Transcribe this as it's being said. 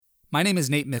My name is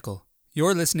Nate Mickle.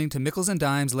 You're listening to Mickles and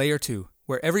Dimes Layer 2,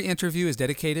 where every interview is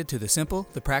dedicated to the simple,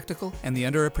 the practical, and the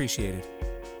underappreciated.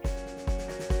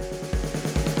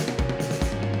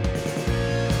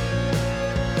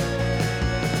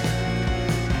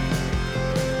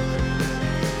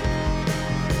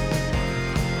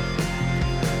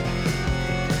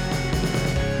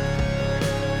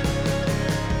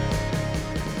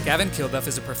 Gavin Kilduff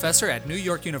is a professor at New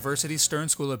York University's Stern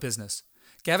School of Business.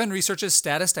 Gavin researches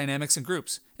status dynamics in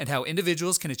groups and how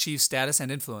individuals can achieve status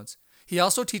and influence. He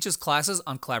also teaches classes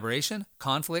on collaboration,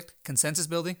 conflict, consensus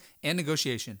building, and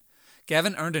negotiation.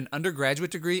 Gavin earned an undergraduate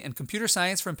degree in computer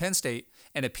science from Penn State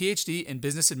and a Ph.D. in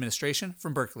business administration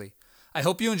from Berkeley. I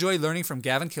hope you enjoy learning from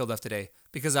Gavin Kilduff today,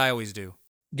 because I always do.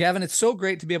 Gavin, it's so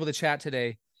great to be able to chat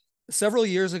today. Several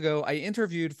years ago, I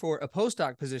interviewed for a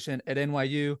postdoc position at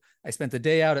NYU. I spent the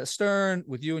day out at Stern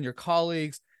with you and your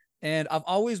colleagues. And I've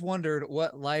always wondered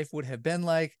what life would have been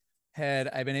like had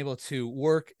I been able to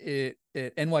work at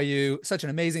NYU, such an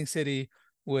amazing city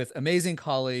with amazing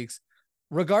colleagues.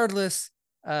 Regardless,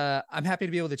 I'm happy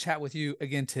to be able to chat with you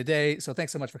again today. So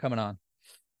thanks so much for coming on.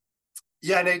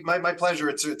 Yeah, Nate, my pleasure.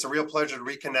 It's a real pleasure to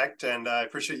reconnect, and I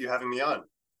appreciate you having me on.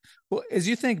 Well, as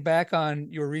you think back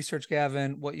on your research,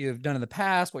 Gavin, what you've done in the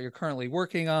past, what you're currently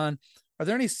working on, are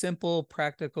there any simple,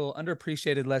 practical,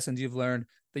 underappreciated lessons you've learned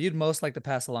that you'd most like to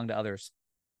pass along to others?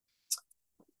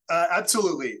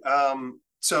 Absolutely.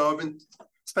 So I've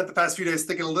spent the past few days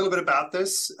thinking a little bit about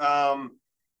this. I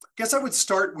guess I would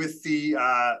start with the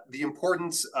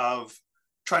importance of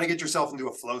trying to get yourself into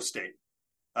a flow state.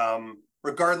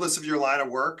 Regardless of your line of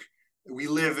work, we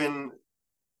live in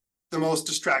the most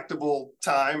distractible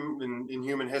time in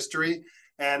human history.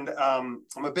 And I'm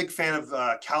a big fan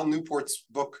of Cal Newport's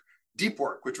book, Deep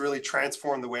Work, which really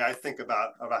transformed the way I think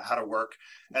about how to work.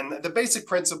 And the basic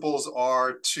principles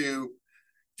are if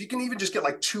you can even just get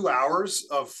like 2 hours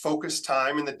of focused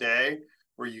time in the day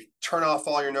where you turn off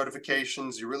all your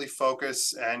notifications, you really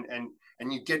focus and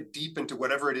you get deep into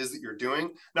whatever it is that you're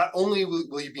doing, not only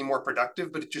will you be more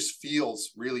productive, but it just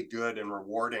feels really good and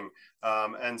rewarding.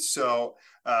 So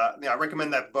I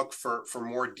recommend that book for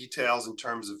more details in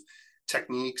terms of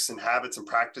techniques and habits and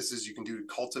practices you can do to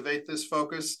cultivate this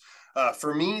focus.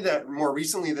 For me, that more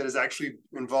recently that has actually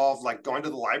involved like going to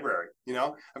the library.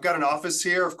 I've got an office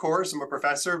here, of course, I'm a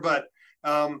professor, but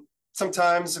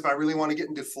sometimes if I really want to get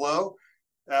into flow,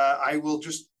 I will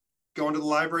just go into the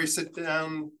library, sit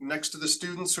down next to the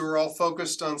students who are all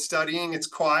focused on studying. It's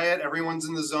quiet, everyone's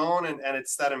in the zone, and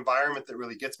it's that environment that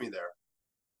really gets me there.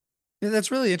 Yeah,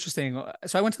 that's really interesting.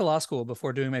 So I went to law school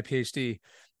before doing my PhD,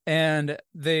 and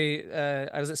I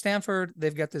was at Stanford.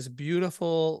 They've got this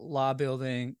beautiful law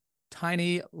building,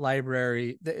 tiny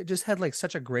library that just had like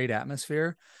such a great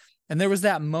atmosphere. And there was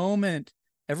that moment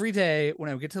every day when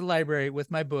I would get to the library with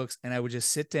my books and I would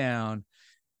just sit down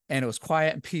and it was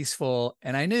quiet and peaceful.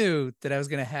 And I knew that I was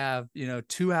going to have,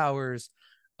 2 hours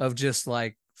of just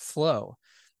like flow.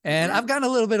 And I've gotten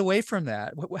a little bit away from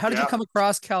that. How did you come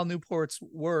across Cal Newport's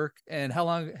work, and how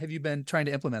long have you been trying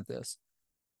to implement this?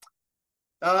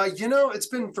 It's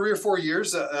been 3 or 4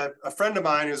 years. A friend of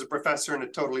mine who's a professor in a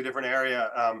totally different area,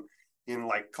 in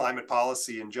like climate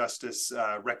policy and justice,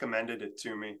 recommended it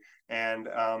to me. And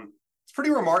it's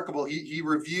pretty remarkable. He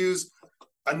reviews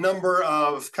a number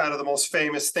of kind of the most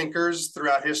famous thinkers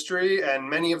throughout history, and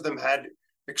many of them had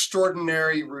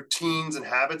extraordinary routines and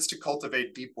habits to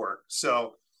cultivate deep work.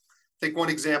 So I think one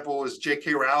example was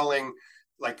J.K. Rowling,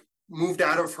 like moved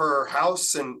out of her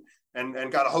house and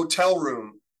got a hotel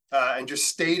room and just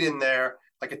stayed in there,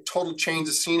 like a total change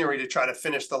of scenery to try to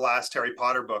finish the last Harry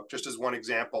Potter book, just as one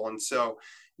example. And so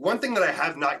one thing that I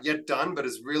have not yet done, but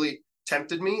has really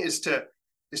tempted me is to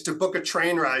book a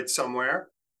train ride somewhere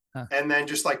and then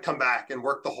just like come back and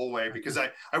work the whole way, because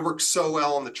I work so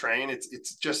well on the train.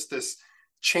 It's just this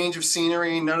change of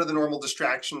scenery. None of the normal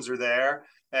distractions are there.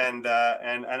 And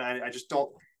I just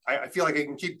don't, I feel like I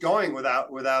can keep going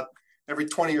without every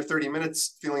 20 or 30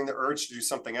 minutes feeling the urge to do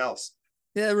something else.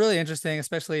 Yeah, really interesting,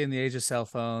 especially in the age of cell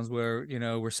phones where,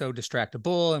 we're so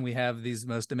distractible and we have these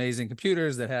most amazing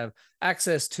computers that have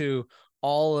access to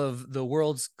all of the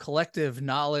world's collective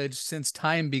knowledge since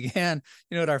time began,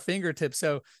 at our fingertips.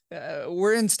 So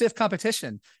we're in stiff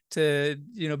competition to,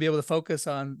 be able to focus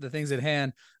on the things at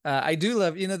hand. I do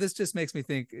love, this just makes me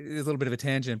think, it's a little bit of a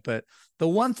tangent, but the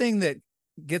one thing that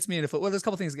gets me into flow, well, there's a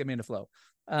couple things that get me into flow.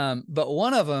 But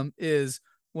one of them is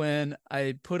when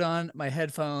I put on my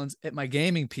headphones at my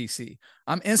gaming PC,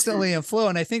 I'm instantly in flow.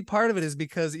 And I think part of it is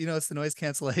because, it's the noise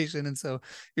cancellation. And so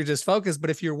you're just focused. But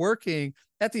if you're working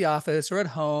at the office or at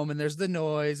home and there's the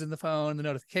noise and the phone, the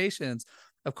notifications,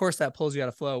 of course, that pulls you out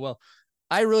of flow. Well,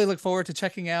 I really look forward to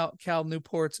checking out Cal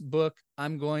Newport's book.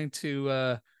 I'm going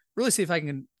to really see if I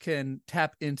can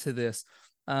tap into this.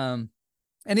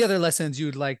 Any other lessons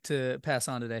you'd like to pass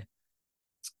on today?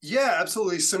 Yeah,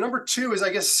 absolutely. So number two is,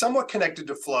 I guess, somewhat connected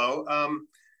to flow.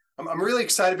 I'm really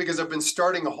excited because I've been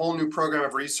starting a whole new program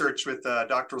of research with a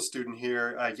doctoral student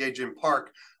here, Ye-Jin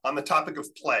Park, on the topic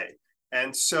of play.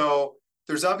 And so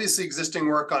there's obviously existing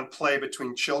work on play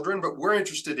between children, but we're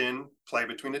interested in play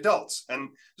between adults. And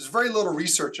there's very little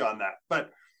research on that.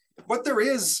 But what there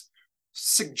is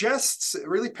suggests, it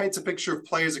really paints a picture of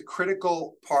play as a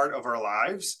critical part of our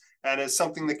lives and as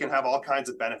something that can have all kinds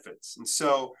of benefits. And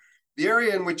so the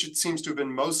area in which it seems to have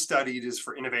been most studied is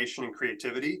for innovation and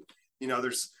creativity.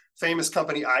 There's famous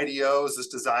company IDEO's, this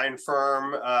design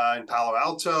firm in Palo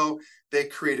Alto. They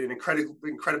created an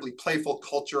incredibly playful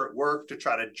culture at work to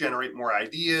try to generate more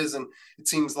ideas. And it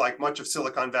seems like much of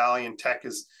Silicon Valley and tech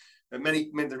is there are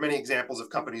many examples of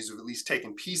companies who've at least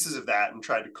taken pieces of that and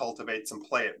tried to cultivate some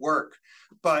play at work.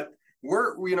 But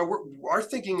our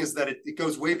thinking is that it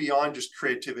goes way beyond just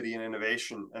creativity and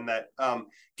innovation, and that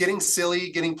getting silly,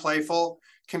 getting playful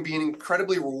can be an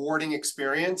incredibly rewarding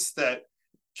experience that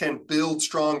can build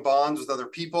strong bonds with other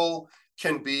people,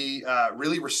 can be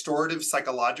really restorative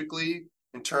psychologically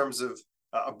in terms of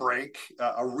a break,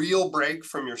 a real break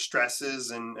from your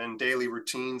stresses and daily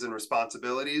routines and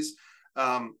responsibilities,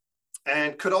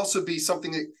 and could also be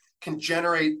something that can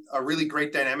generate a really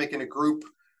great dynamic in a group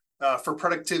for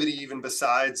productivity, even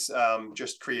besides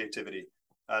just creativity.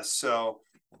 So,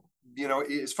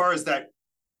 as far as that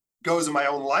goes in my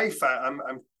own life,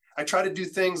 I try to do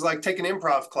things like take an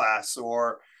improv class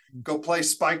or go play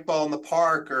spike ball in the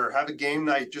park or have a game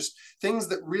night, just things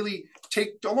that really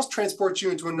almost transport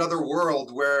you into another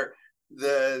world where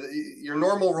your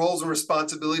normal roles and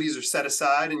responsibilities are set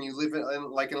aside and you live in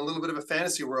a little bit of a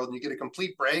fantasy world, and you get a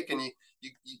complete break and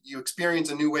you experience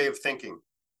a new way of thinking.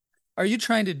 Are you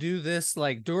trying to do this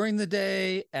like during the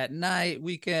day, at night,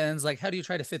 weekends? Like, how do you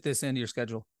try to fit this into your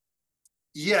schedule?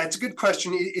 Yeah, it's a good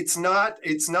question. It's not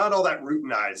all that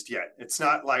routinized yet. It's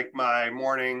not like my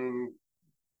morning,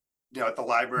 at the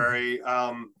library.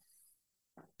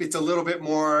 It's a little bit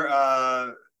more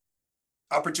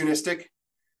opportunistic,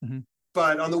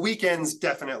 but on the weekends,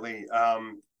 definitely.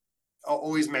 I'll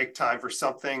always make time for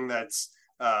something that's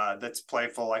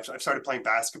playful. I've started playing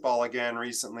basketball again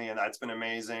recently, and that's been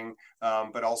amazing.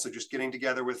 But also just getting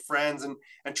together with friends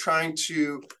and trying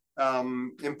to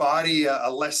embody a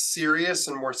less serious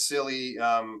and more silly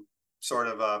sort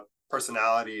of a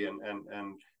personality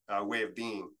and way of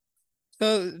being.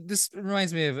 So this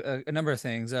reminds me of a number of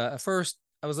things. First,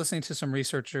 I was listening to some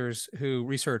researchers who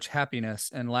research happiness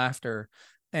and laughter,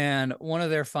 and one of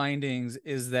their findings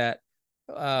is that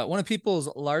one of people's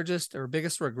largest or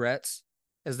biggest regrets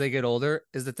as they get older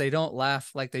is that they don't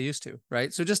laugh like they used to,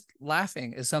 right? So just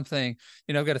laughing is something,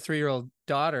 I've got a 3-year-old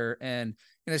daughter, and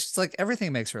it's just like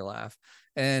everything makes her laugh.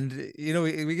 And,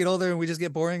 we get older and we just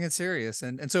get boring and serious.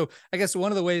 And so I guess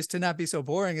one of the ways to not be so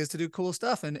boring is to do cool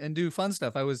stuff and do fun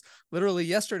stuff. I was literally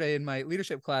yesterday in my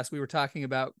leadership class, we were talking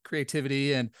about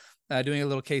creativity and doing a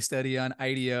little case study on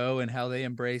IDEO and how they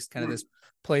embraced kind of this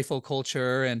playful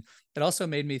culture. And it also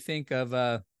made me think of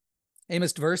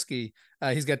Amos Tversky.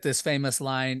 He's got this famous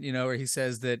line, where he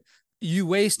says that you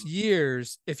waste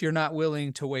years if you're not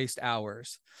willing to waste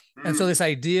hours. And so this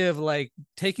idea of like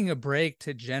taking a break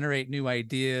to generate new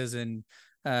ideas and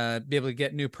be able to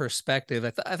get new perspective,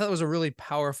 I thought it was a really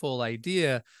powerful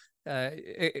idea.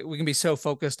 We can be so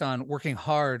focused on working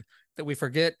hard that we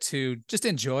forget to just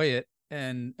enjoy it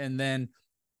and then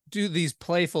do these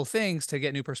playful things to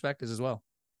get new perspectives as well.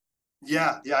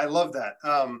 Yeah, I love that.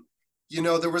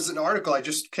 There was an article I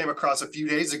just came across a few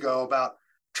days ago about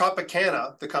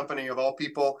Tropicana, the company of all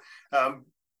people,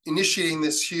 initiating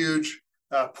this huge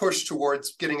push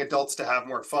towards getting adults to have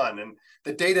more fun. And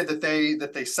the data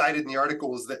that they cited in the article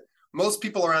was that most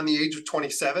people around the age of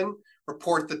 27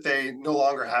 report that they no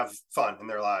longer have fun in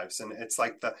their lives. And it's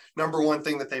like the number one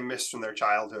thing that they missed from their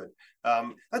childhood.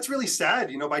 That's really sad,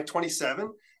 by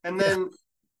 27. And then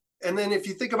if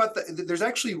you think about there's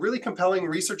actually really compelling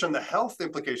research on the health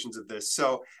implications of this.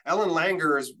 So Ellen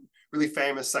Langer is a really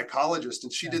famous psychologist,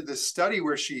 and she did this study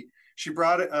where she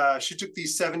took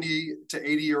these 70 to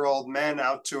 80-year-old men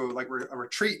out to like a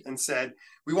retreat and said,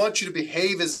 we want you to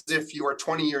behave as if you are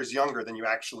 20 years younger than you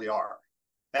actually are.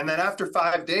 And then after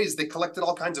 5 days, they collected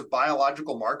all kinds of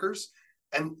biological markers,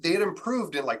 and they had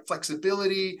improved in like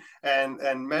flexibility and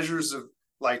measures of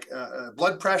like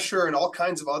blood pressure and all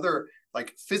kinds of other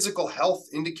like physical health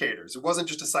indicators. It wasn't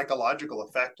just a psychological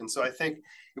effect. And so I think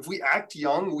if we act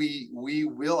young, we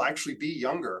will actually be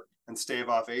younger and stave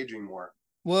off aging more.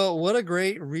 Well, what a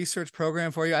great research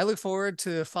program for you. I look forward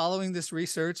to following this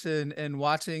research and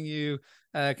watching you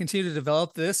continue to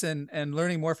develop this and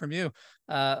learning more from you.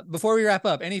 Before we wrap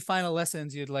up, any final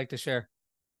lessons you'd like to share?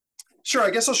 Sure,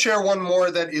 I guess I'll share one more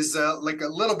that is like a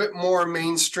little bit more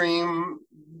mainstream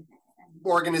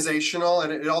organizational,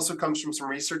 and it also comes from some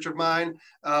research of mine.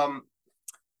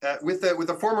 With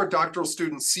a former doctoral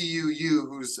student, CUU,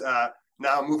 who's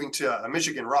now moving to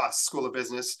Michigan Ross School of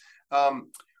Business,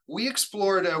 we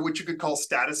explored what you could call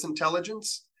status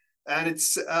intelligence, and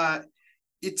it's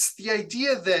the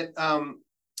idea that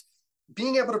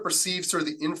being able to perceive sort of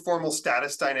the informal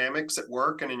status dynamics at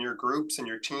work and in your groups and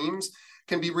your teams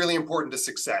can be really important to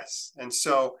success. And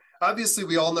so obviously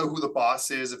we all know who the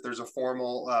boss is if there's a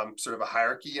formal sort of a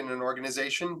hierarchy in an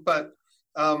organization, but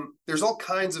there's all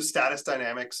kinds of status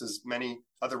dynamics, as many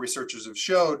other researchers have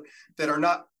showed, that are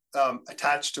not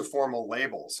attached to formal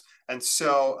labels. And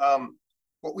so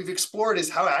what we've explored is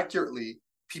how accurately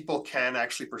people can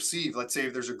actually perceive. Let's say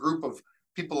if there's a group of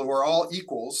people who are all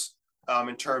equals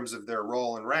in terms of their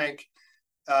role and rank,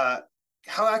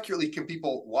 how accurately can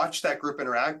people watch that group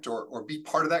interact or be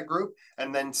part of that group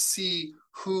and then see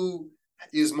who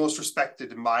is most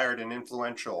respected, admired, and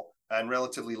influential, and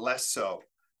relatively less so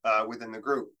within the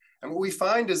group. And what we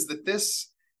find is that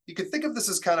you could think of this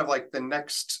as kind of like the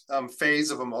next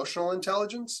phase of emotional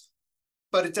intelligence,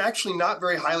 but it's actually not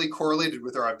very highly correlated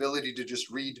with our ability to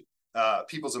just read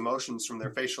people's emotions from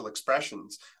their facial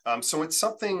expressions. So it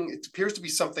appears to be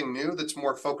something new that's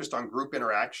more focused on group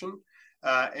interaction.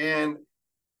 And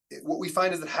what we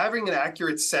find is that having an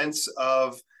accurate sense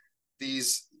of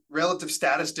these relative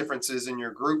status differences in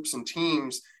your groups and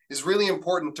teams is really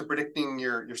important to predicting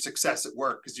your success at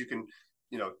work, because you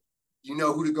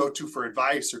know who to go to for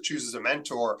advice or choose as a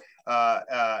mentor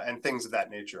and things of that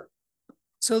nature.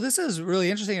 So this is really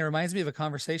interesting. It reminds me of a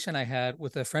conversation I had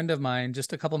with a friend of mine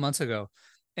just a couple months ago.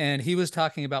 And he was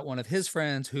talking about one of his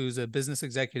friends who's a business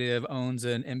executive, owns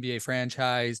an NBA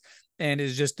franchise, and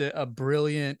is just a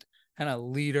brilliant kind of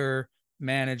leader,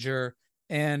 manager.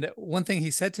 And one thing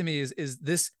he said to me is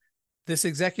this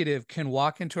executive can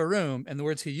walk into a room, and the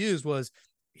words he used was,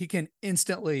 he can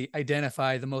instantly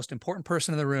identify the most important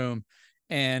person in the room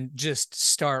and just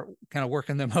start kind of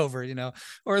working them over,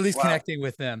 or at least connecting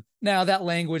with them. Now that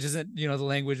language isn't, the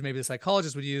language maybe the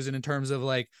psychologist would use, and in terms of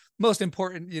like most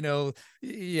important,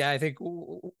 I think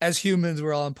as humans,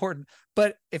 we're all important.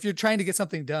 But if you're trying to get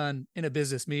something done in a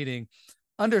business meeting,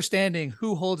 understanding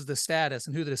who holds the status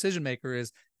and who the decision maker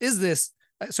is this.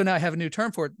 So now I have a new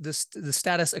term for it, the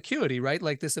status acuity, right?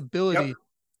 Like this ability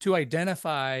to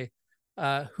identify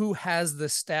who has the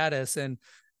status. And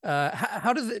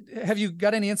how does it, have you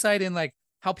got any insight in like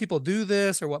how people do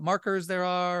this, or what markers there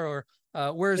are, or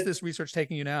where is this research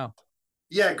taking you now?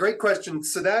 Yeah, great question.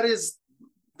 So that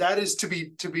is to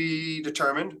be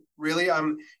determined, really.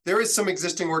 There is some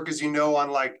existing work, as you know, on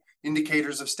like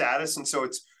indicators of status. And so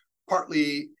it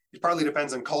partly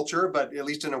depends on culture, but at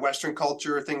least in a Western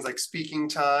culture, things like speaking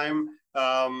time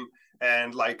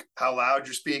and like how loud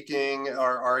you're speaking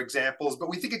are examples. But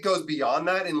we think it goes beyond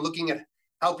that in looking at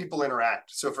how people interact.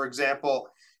 So for example,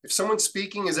 if someone's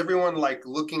speaking, is everyone like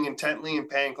looking intently and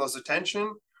paying close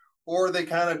attention, or are they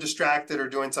kind of distracted or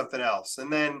doing something else?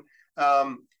 And then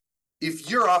if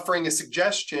you're offering a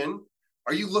suggestion,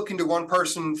 are you looking to one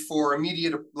person for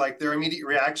their immediate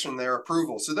reaction, their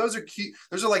approval? So those are key.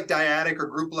 Those are like dyadic or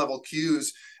group level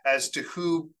cues as to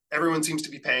who everyone seems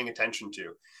to be paying attention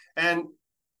to. And,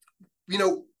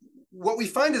 what we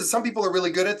find is some people are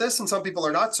really good at this and some people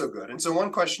are not so good. And so one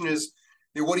question is,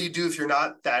 what do you do if you're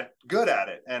not that good at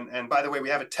it? And by the way, we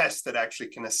have a test that actually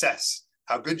can assess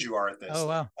how good you are at this. Oh,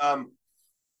 wow.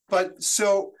 But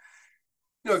so,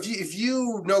 if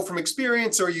you know from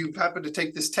experience, or you happen to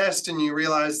take this test and you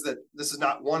realize that this is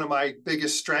not one of my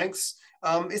biggest strengths,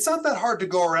 it's not that hard to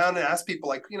go around and ask people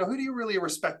like, who do you really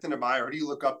respect and admire? Who do you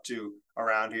look up to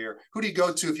around here? Who do you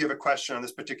go to if you have a question on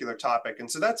this particular topic?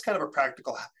 And so that's kind of a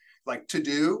practical like to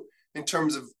do in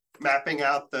terms of mapping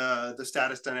out the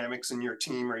status dynamics in your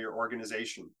team or your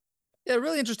organization. Yeah,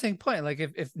 really interesting point. Like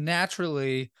if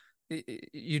naturally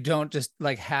you don't just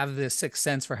like have this sixth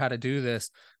sense for how to do this,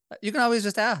 you can always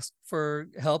just ask for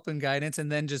help and guidance, and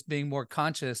then just being more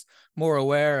conscious, more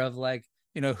aware of like,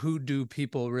 who do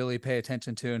people really pay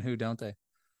attention to and who don't they?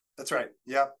 That's right.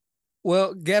 Yeah.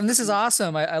 Well, Gavin, this is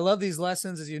awesome. I love these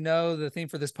lessons. As you know, the theme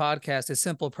for this podcast is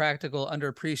simple, practical,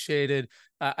 underappreciated.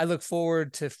 I look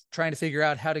forward to trying to figure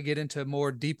out how to get into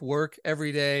more deep work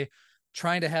every day,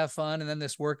 trying to have fun. And then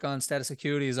this work on status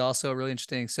acuity is also really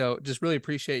interesting. So just really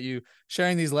appreciate you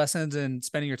sharing these lessons and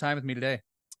spending your time with me today.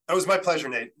 That was my pleasure,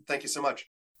 Nate. Thank you so much.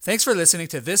 Thanks for listening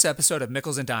to this episode of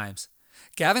Mickles and Dimes.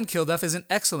 Gavin Kilduff is an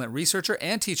excellent researcher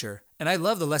and teacher, and I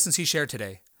love the lessons he shared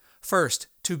today. First,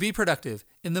 to be productive,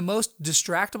 in the most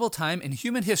distractible time in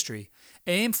human history,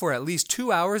 aim for at least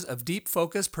 2 hours of deep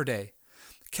focus per day.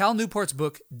 Cal Newport's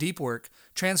book, Deep Work,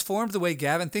 transformed the way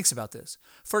Gavin thinks about this.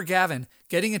 For Gavin,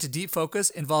 getting into deep focus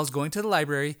involves going to the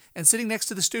library and sitting next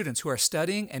to the students who are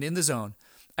studying and in the zone.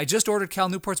 I just ordered Cal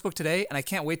Newport's book today, and I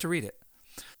can't wait to read it.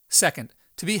 Second,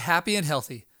 to be happy and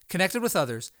healthy, connected with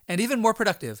others, and even more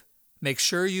productive, make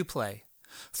sure you play.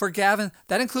 For Gavin,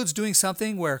 that includes doing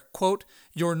something where, quote,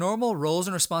 your normal roles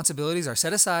and responsibilities are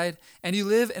set aside, and you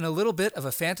live in a little bit of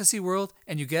a fantasy world,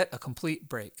 and you get a complete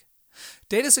break.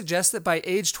 Data suggests that by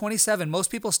age 27,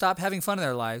 most people stop having fun in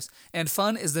their lives, and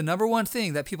fun is the number one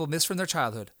thing that people miss from their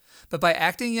childhood. But by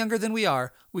acting younger than we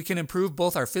are, we can improve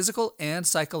both our physical and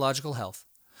psychological health.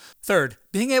 Third,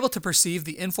 being able to perceive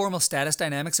the informal status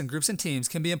dynamics in groups and teams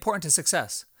can be important to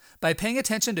success. By paying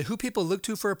attention to who people look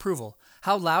to for approval,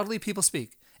 how loudly people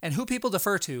speak, and who people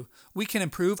defer to, we can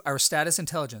improve our status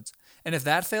intelligence. And if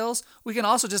that fails, we can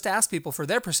also just ask people for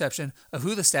their perception of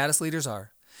who the status leaders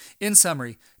are. In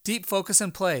summary, deep focus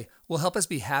and play will help us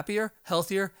be happier,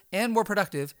 healthier, and more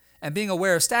productive, and being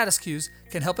aware of status cues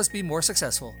can help us be more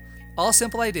successful. All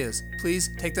simple ideas, please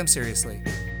take them seriously.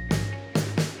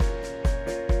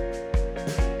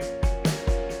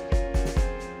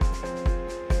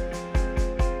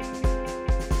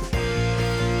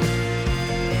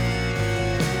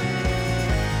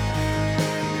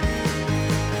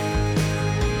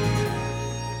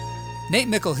 Nate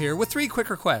Mickle here with 3 quick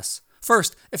requests.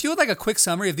 First, if you would like a quick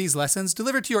summary of these lessons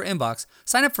delivered to your inbox,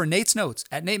 sign up for Nate's Notes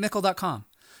at natemickle.com.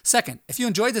 Second, if you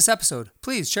enjoyed this episode,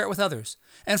 please share it with others.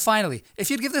 And finally, if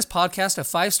you'd give this podcast a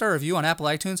 5-star review on Apple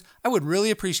iTunes, I would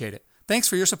really appreciate it. Thanks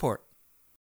for your support.